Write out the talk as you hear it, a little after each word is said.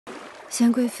贤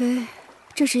贵妃，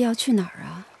这是要去哪儿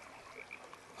啊？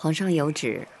皇上有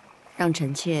旨，让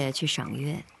臣妾去赏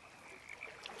月。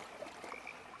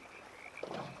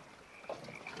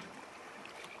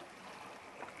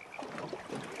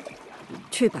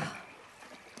去吧。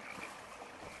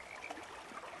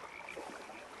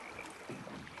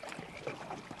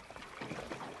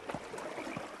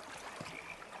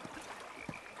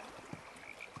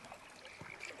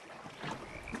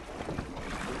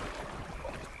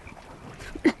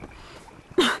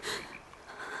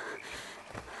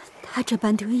他这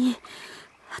般得意，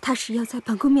他是要在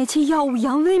本宫面前耀武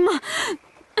扬威吗？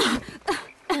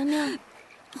娘娘，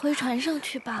回船上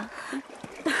去吧。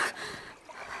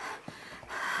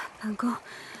本宫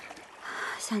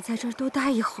想在这儿多待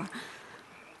一会儿。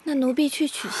那奴婢去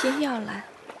取些药来。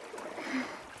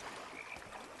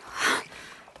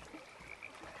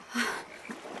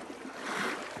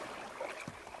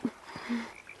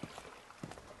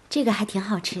这个还挺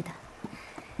好吃的。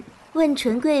问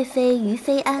纯贵妃于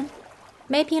妃安。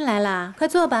梅嫔来了，快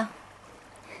坐吧。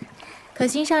可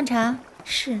心上茶？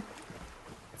是。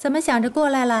怎么想着过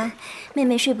来了？妹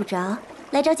妹睡不着，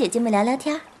来找姐姐们聊聊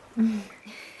天。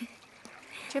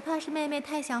只怕是妹妹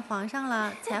太想皇上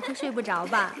了，才会睡不着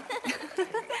吧。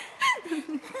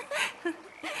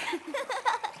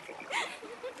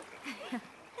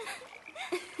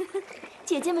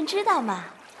姐姐们知道吗？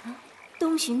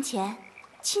东巡前，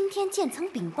钦天监曾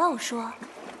禀报说，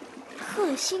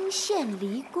贺兴县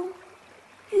离宫，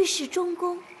御史中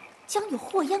宫将有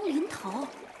祸殃临头。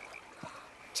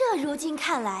这如今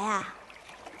看来啊，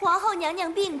皇后娘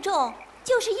娘病重，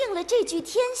就是应了这句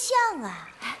天象啊。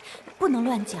不能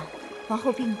乱讲，皇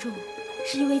后病重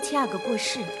是因为七阿哥过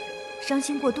世，伤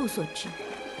心过度所致。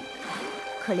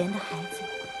可怜的孩子，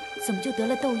怎么就得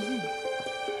了痘疫？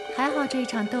还好这一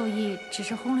场斗役只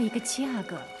是轰了一个七阿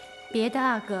哥，别的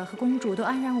阿哥和公主都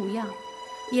安然无恙，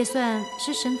也算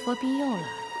是神佛庇佑了。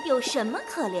有什么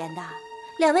可怜的？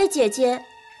两位姐姐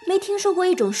没听说过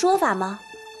一种说法吗？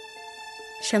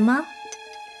什么？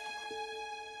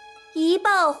一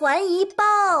报还一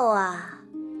报啊！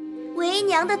为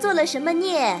娘的做了什么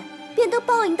孽，便都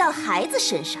报应到孩子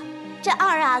身上。这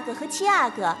二阿哥和七阿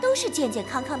哥都是健健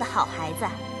康康的好孩子，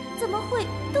怎么会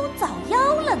都早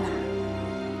夭了呢？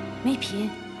梅嫔，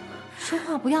说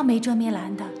话不要没遮没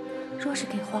拦的，若是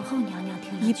给皇后娘娘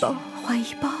听了，一报还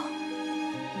一报，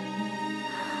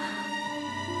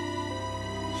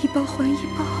一报还一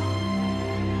报。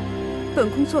本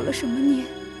宫做了什么孽，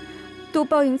都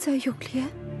报应在永莲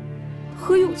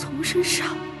和永从身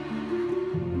上。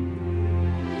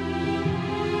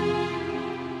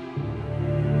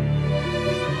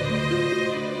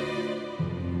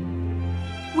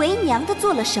为娘的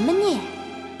做了什么孽，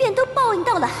便都报应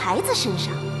到了孩子身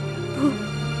上。不，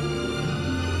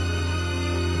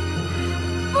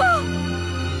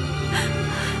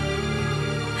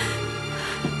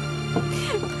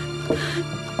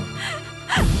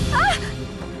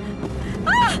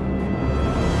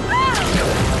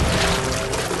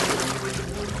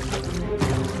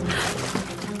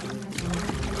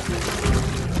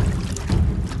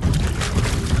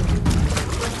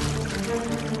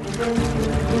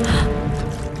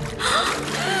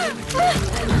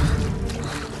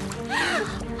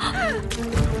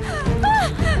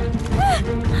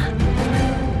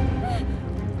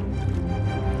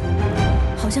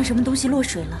好像什么东西落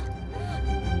水了。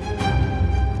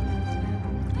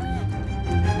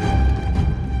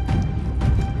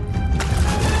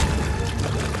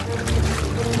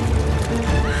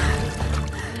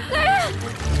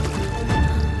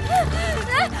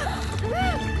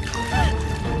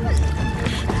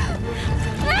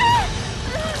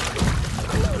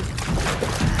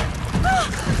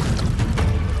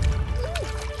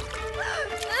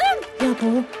要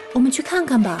不我们去看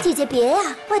看吧？姐姐别呀，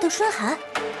外头霜寒。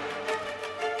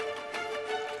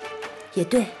也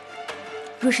对，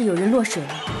若是有人落水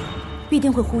了，必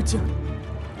定会呼救，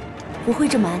不会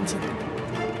这么安静的。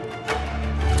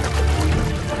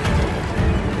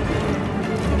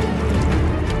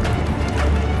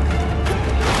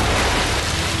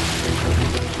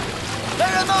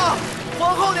来人呐！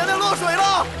皇后娘娘落水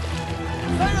了！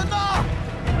来人呐！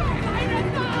来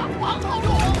人呐！皇后落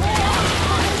水了！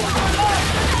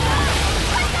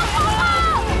快叫皇后！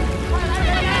快来人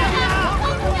呐！皇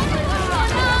后娘娘落水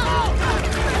了！快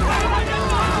来人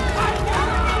呐！快来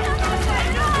人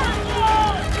呐！皇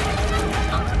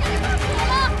后娘娘落水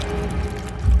了！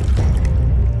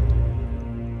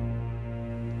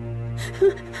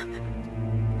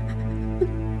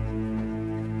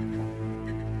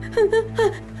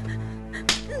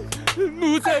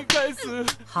奴才该死。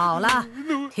好了，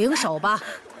停手吧。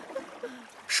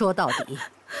说到底，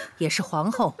也是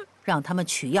皇后让他们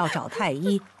取药找太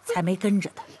医，才没跟着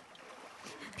的。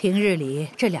平日里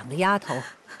这2个丫头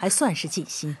还算是尽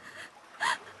心，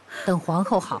等皇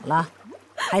后好了，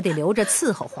还得留着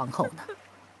伺候皇后呢。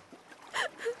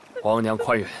皇娘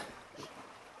宽忍，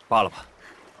罢了吧。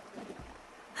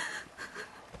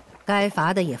该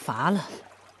罚的也罚了。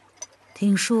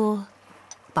听说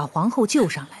把皇后救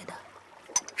上来的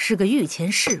是个御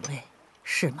前侍卫，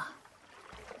是吗？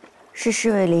是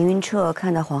侍卫凌云彻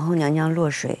看到皇后娘娘落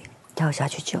水，跳下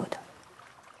去救的。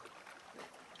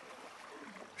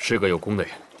是个有功的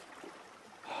人。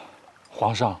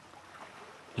皇上，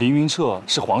凌云彻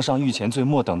是皇上御前最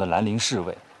末等的兰陵侍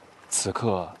卫，此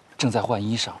刻正在换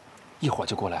衣裳，一会儿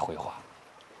就过来回话。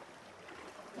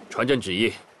传朕旨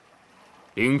意，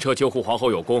凌云彻救护皇后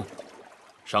有功，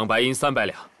赏白银300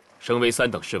两，升为3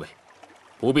等侍卫，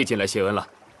不必进来谢恩了。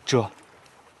这。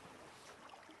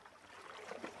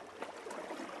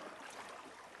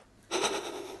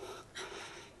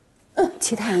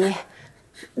齐太医，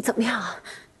怎么样啊？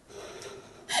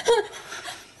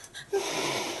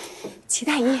齐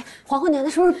太医，皇后娘娘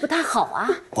是不是不太好啊？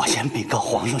我先禀告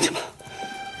皇上去吧。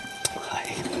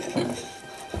哎，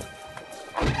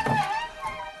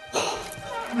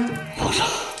皇上，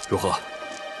如何？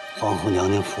皇后娘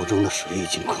娘腹中的水已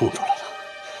经控出来了，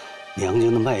娘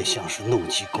娘的脉象是怒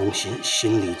气攻心，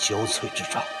心力交瘁之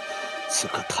状，此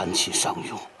刻痰气上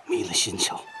涌，迷了心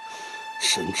窍，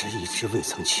神志一直未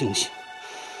曾清醒，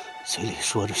嘴里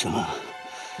说着什么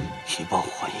一报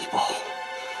还一报，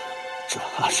只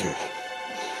怕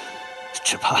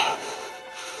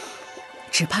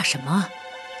什么？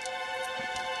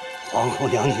皇后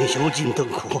娘娘油尽灯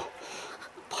枯，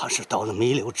怕是到了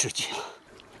弥留之际了。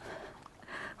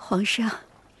皇上，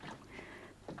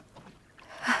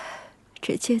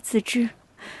臣妾自知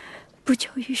不久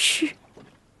于世，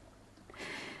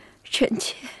臣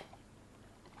妾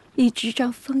以执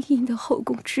掌封印的后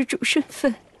宫之主身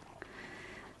份，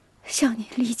向您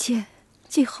力荐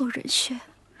继后人选。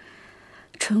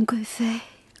纯贵妃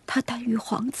她耽于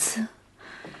皇慈，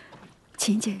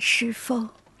勤俭侍奉，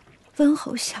温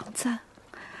厚享赞，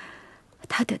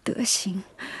她的德行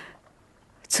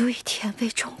足以填为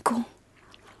中宫。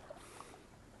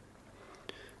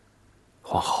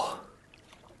皇后，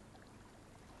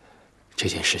这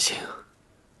件事情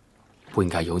不应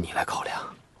该由你来考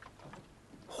量。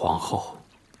皇后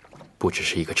不只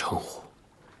是一个称呼，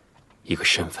一个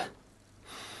身份，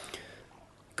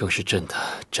更是朕的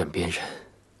枕边人。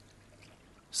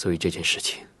所以这件事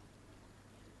情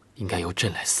应该由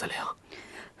朕来思量。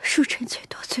恕臣妾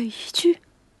多嘴一句。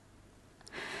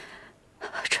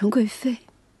纯贵妃、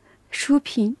淑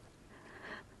嫔，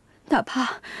哪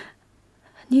怕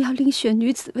你要另选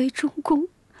女子为中宫，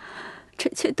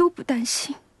臣妾都不担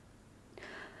心。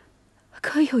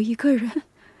可有一个人，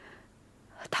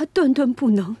他断断不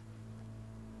能。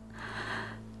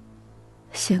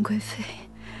贤贵妃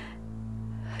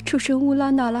出身乌拉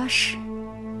那拉氏，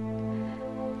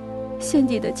先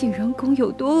帝的景仁宫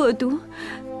有多恶毒，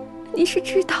你是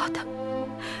知道的。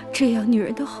这样女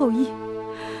人的后裔，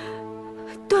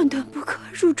断断不可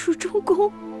入出中宫。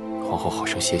皇后好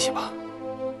生歇息吧，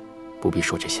不必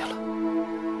说这些了。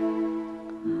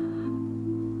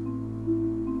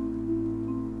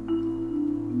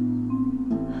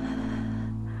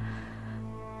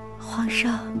皇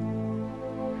上，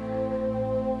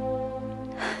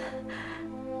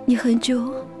你很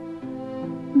久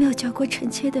没有叫过臣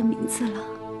妾的名字了。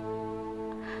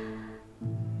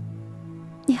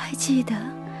你还记得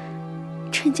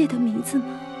臣妾的名字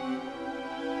吗？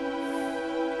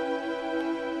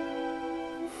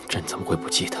朕怎么会不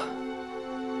记得？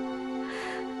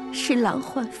是郎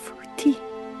宦福地，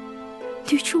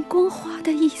女中光华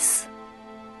的意思。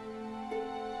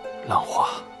浪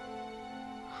花，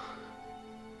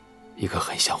一个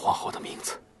很像皇后的名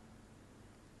字。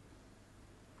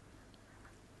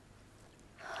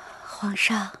皇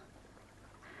上，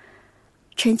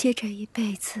臣妾这一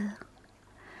辈子，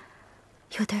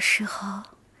有的时候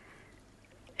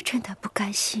真的不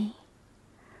甘心，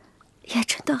也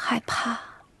真的害怕。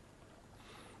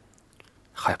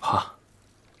害怕？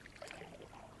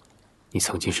你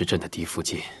曾经是朕的嫡福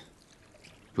晋，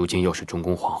如今又是中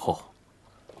宫皇后，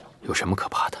有什么可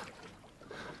怕的？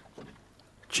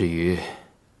至于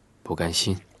不甘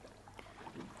心，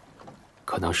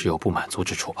可能是有不满足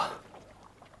之处吧。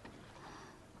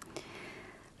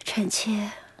臣妾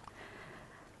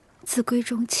自闺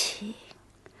中起，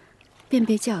便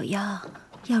被教养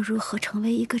要如何成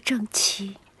为一个正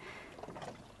妻，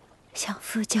相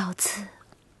夫教子，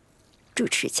主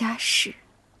持家事。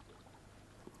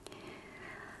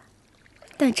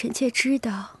但臣妾知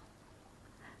道，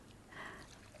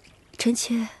臣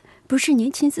妾不是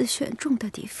您亲自选中的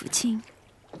嫡福晋，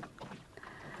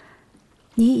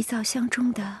您一早相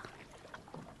中的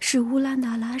是乌拉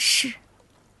那拉氏。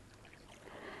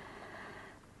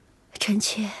臣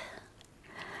妾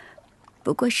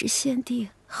不过是先帝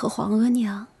和皇额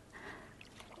娘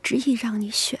执意让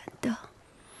你选的。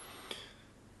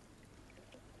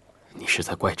你是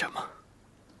在怪朕吗？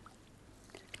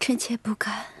臣妾不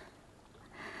敢，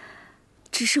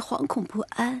只是惶恐不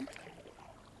安。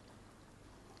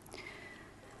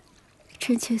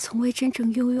臣妾从未真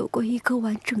正拥有过一个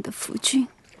完整的夫君，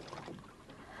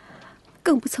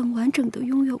更不曾完整的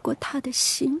拥有过他的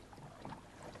心。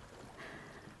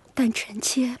但臣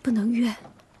妾不能怨，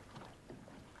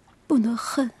不能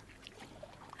恨，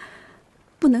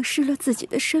不能失了自己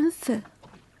的身份，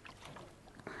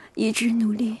一直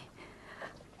努力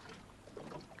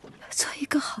做一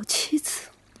个好妻子。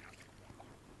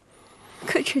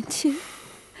可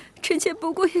臣妾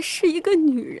不过也是一个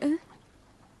女人，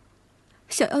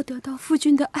想要得到夫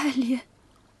君的爱恋。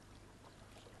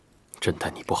朕待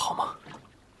你不好吗？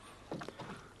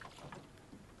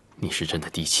你是朕的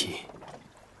嫡妻，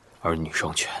儿女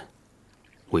双全，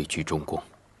位居中宫，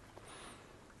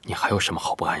你还有什么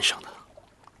好不安生的？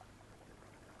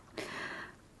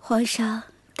皇上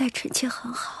待臣妾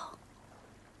很好，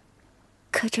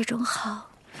可这种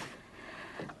好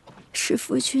是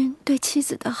夫君对妻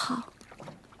子的好，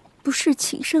不是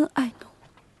情深爱浓。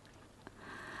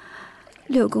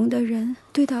六宫的人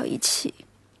堆到一起，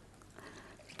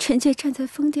臣妾站在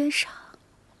峰巅上，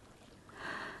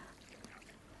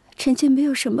臣妾没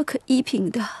有什么可依凭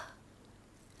的。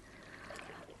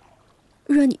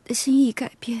若你的心意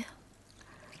改变，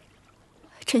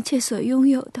臣妾所拥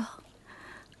有的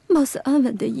貌似安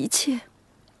稳的一切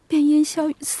便烟消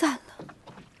云散了。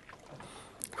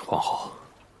皇后，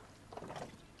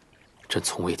朕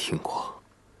从未听过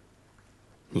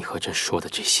你和朕说的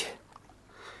这些，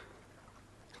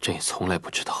朕也从来不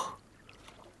知道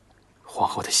皇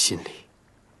后的心里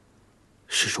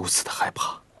是如此的害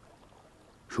怕，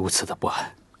如此的不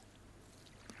安。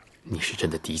你是朕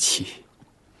的嫡妻，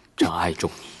朕爱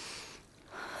重你，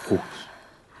护你，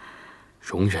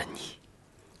容忍你。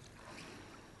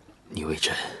你为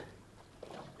朕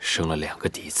生了2个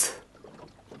嫡子，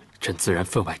朕自然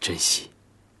分外珍惜。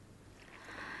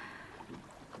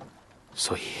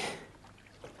所以，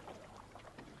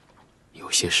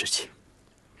有些事情，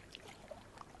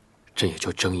朕也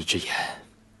就睁一只眼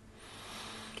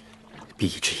闭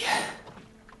一只眼，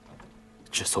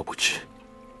只做不知。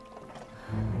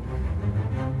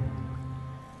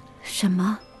什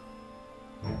么？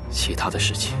其他的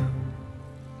事情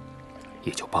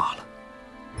也就罢了。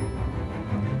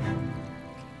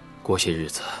过些日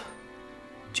子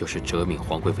就是哲敏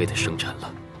皇贵妃的生辰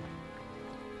了。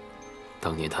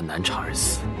当年她难产而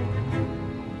死，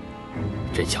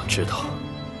朕想知道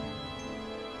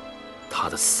她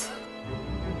的死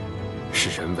是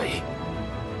人为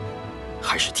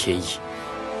还是天意。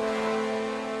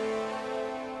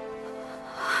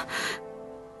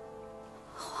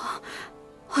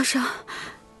皇上，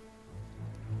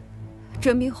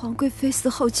哲敏皇贵妃死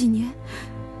后几年，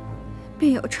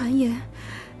便有传言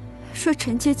说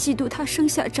臣妾嫉妒她生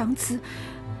下长子，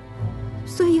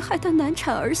所以害她难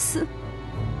产而死。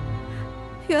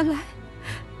原来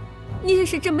你也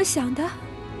是这么想的。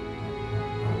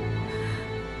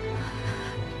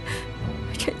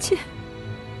臣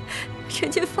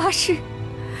妾发誓，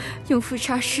用富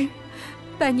察氏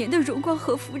100年的荣光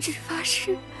和福祉发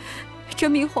誓，哲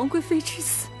敏皇贵妃之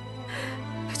死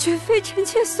绝非臣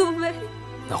妾所为。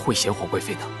那惠贤皇贵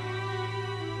妃呢？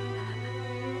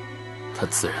她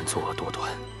自然作恶多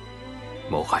端，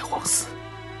谋害皇嗣。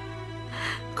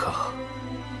可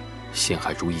陷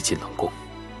害如懿进冷宫，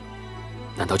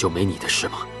难道就没你的事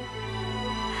吗？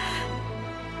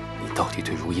你到底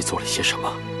对如懿做了些什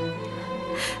么？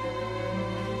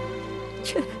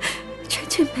臣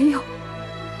妾没有，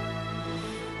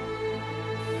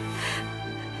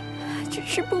只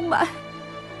是不满。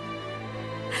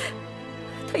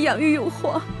她养育有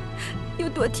皇，又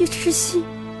躲替痴心，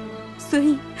所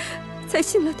以才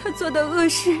信了他做的恶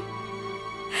事。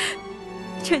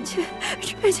臣妾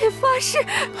发誓。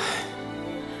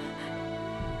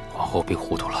皇后病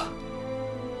糊涂了。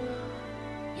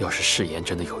要是誓言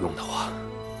真的有用的话，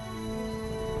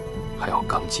还要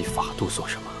纲纪法度做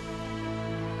什么？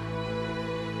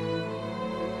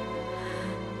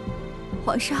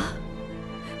皇上，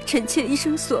臣妾一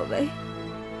生所为，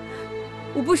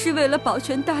无不是为了保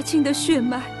全大清的血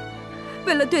脉，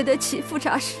为了对得起富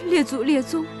察氏列祖列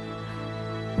宗，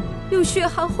用血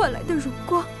汗换来的荣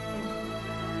光。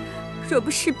若不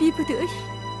是逼不得已，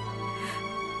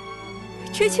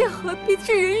臣妾何必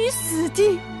置人于死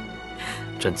地？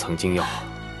朕曾经要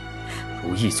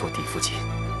如懿做嫡父亲，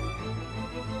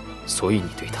所以你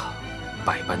对她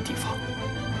百般提防。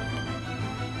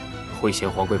会嫌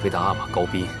皇贵妃的阿玛高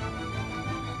嫔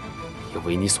也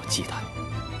为你所忌惮，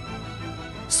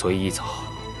所以一早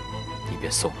你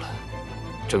便送了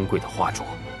珍贵的花镯，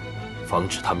防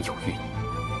止他们有孕。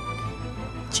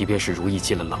即便是如懿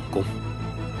进了冷宫，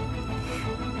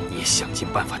你也想尽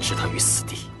办法置她于死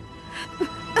地。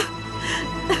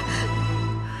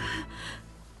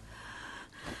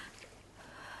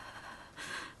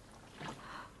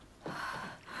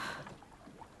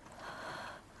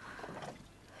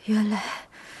原来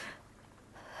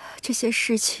这些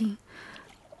事情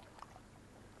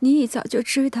你一早就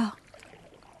知道，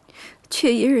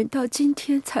却隐忍到今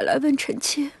天才来问臣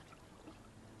妾。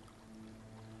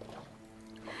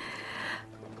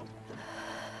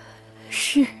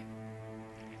是，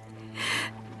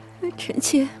臣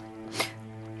妾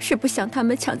是不想他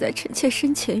们抢在臣妾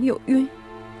身前有孕，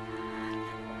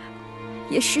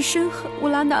也是深恨乌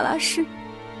拉那拉氏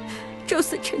咒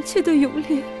死臣妾的勇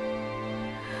烈。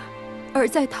而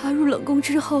在踏入冷宫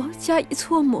之后加以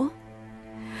搓磨，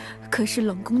可是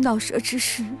冷宫闹蛇之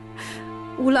事，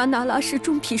乌拉那拉氏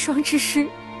中砒霜之事，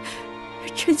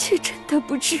臣妾真的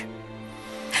不知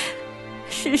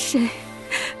是谁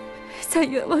在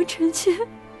冤枉臣妾，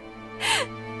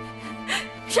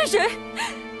是谁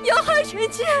要害臣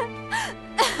妾？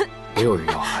没有人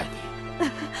要害你，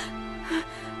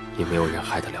也没有人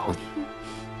害得了你。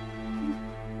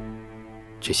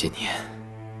这些年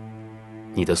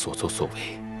你的所作所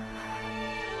为，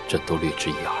朕都略知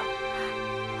一二。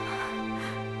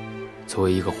作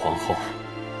为一个皇后，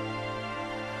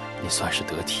你算是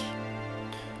得体，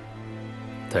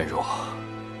但若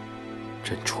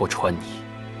朕戳穿你，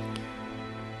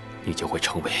你就会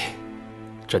成为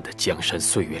朕的江山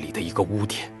岁月里的一个污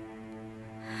点，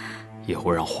也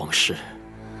会让皇室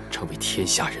成为天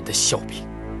下人的笑柄。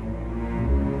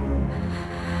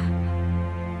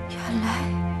原来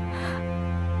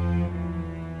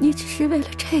你只是为了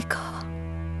这个。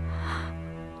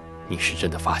你是朕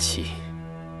的发妻，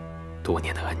多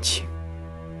年的恩情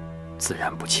自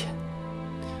然不浅。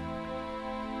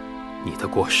你的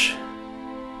过失，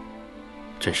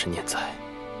朕是念在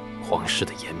皇室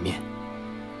的颜面，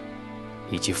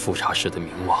以及富察氏的名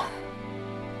望，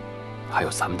还有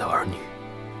咱们的儿女，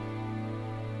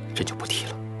朕就不提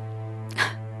了。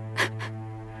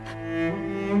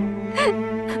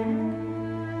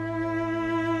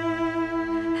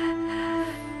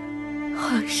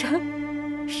皇上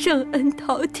圣恩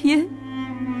滔天，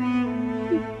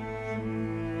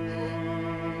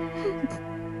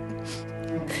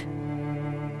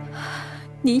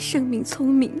您圣明聪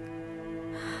明，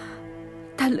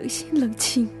但冷心冷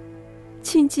情，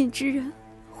亲近之人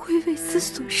会为此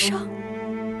所伤。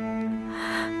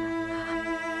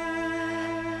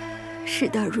事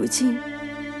到如今，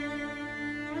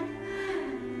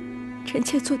臣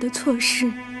妾做的错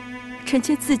事，臣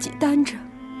妾自己担着。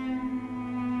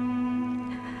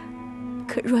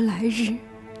可若来日，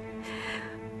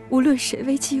无论谁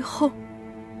为继后，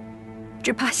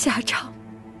只怕下场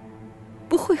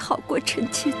不会好过臣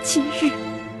妾今日。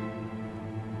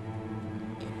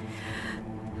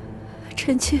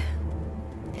臣妾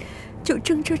就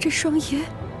睁着这双眼，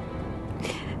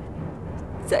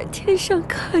在天上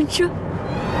看着，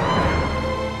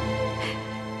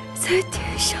在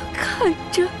天上看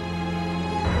着。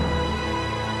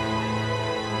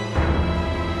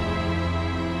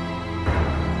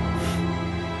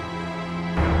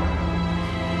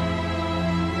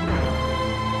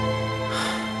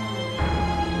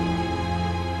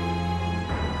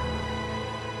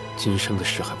今生的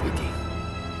事还未定，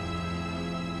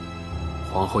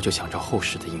皇后就想着后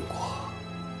世的因果，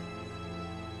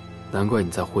难怪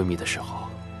你在昏迷的时候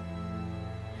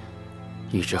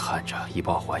一直喊着一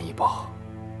报还一报。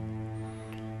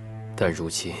但如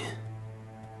今，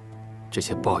这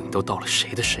些报应都到了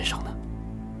谁的身上呢？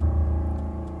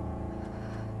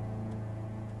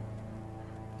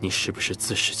你是不是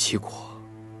自食其果，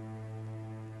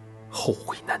后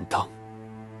悔难当？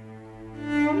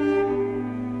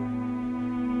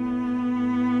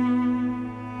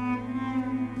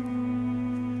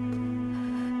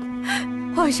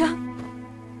皇上，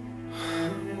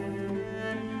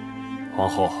皇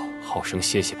后，好生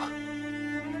歇息吧。